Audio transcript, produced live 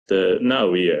now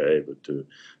we are able to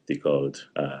decode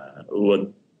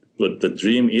what the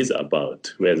dream is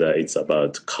about, whether it's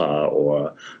about car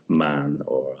or man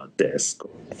or desk.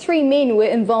 3 men were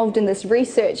involved in this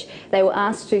research. They were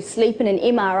asked to sleep in an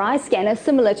MRI scanner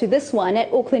similar to this one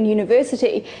at Auckland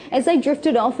University. As they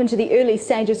drifted off into the early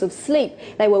stages of sleep,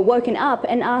 they were woken up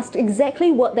and asked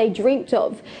exactly what they dreamt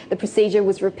of. The procedure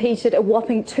was repeated a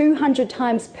whopping 200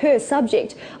 times per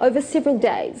subject over several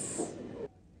days.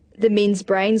 The men's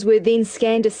brains were then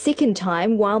scanned a second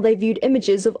time while they viewed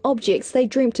images of objects they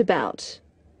dreamt about.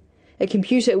 A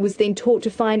computer was then taught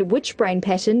to find which brain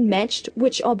pattern matched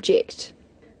which object.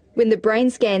 When the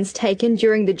brain scans taken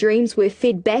during the dreams were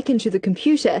fed back into the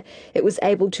computer, it was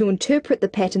able to interpret the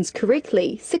patterns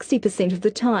correctly 60% of the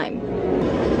time.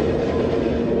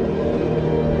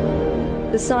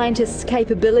 The scientists'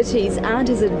 capabilities aren't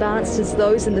as advanced as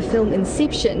those in the film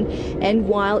Inception, and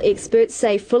while experts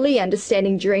say fully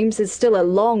understanding dreams is still a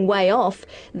long way off,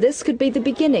 this could be the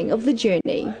beginning of the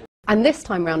journey. And this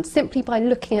time round, simply by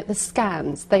looking at the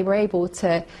scans, they were able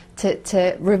to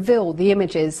reveal the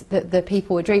images that the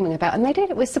people were dreaming about. And they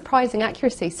did it with surprising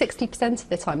accuracy. 60% of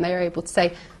the time they were able to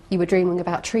say, you were dreaming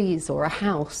about trees or a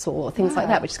house or things like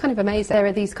that, which is kind of amazing. There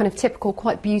are these kind of typical,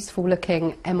 quite beautiful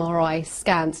looking MRI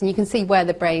scans, and you can see where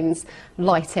the brain's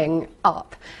lighting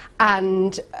up.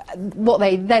 And what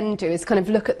they then do is kind of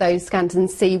look at those scans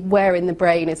and see where in the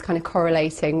brain is kind of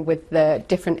correlating with the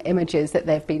different images that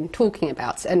they've been talking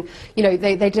about. And, you know,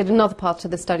 they did another part of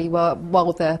the study where,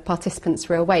 while the participants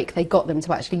were awake, they got them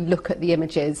to actually look at the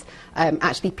images,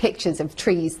 actually pictures of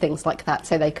trees, things like that,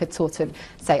 so they could sort of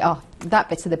say, oh, that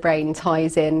bit of the brain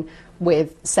ties in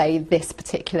with, say, this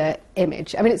particular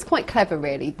image. I mean, it's quite clever,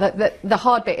 really. The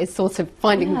hard bit is sort of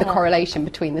finding the correlation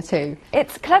between the two.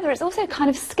 It's clever. It's also kind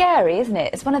of scary, isn't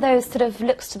it? It's one of those sort of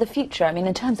looks to the future, I mean,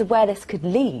 in terms of where this could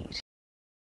lead.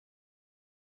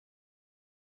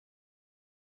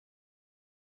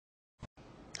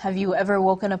 Have you ever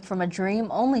woken up from a dream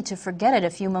only to forget it a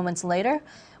few moments later?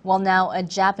 Well, now a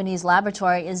Japanese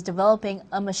laboratory is developing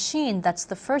a machine that's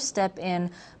the first step in,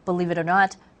 believe it or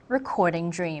not, recording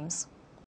dreams.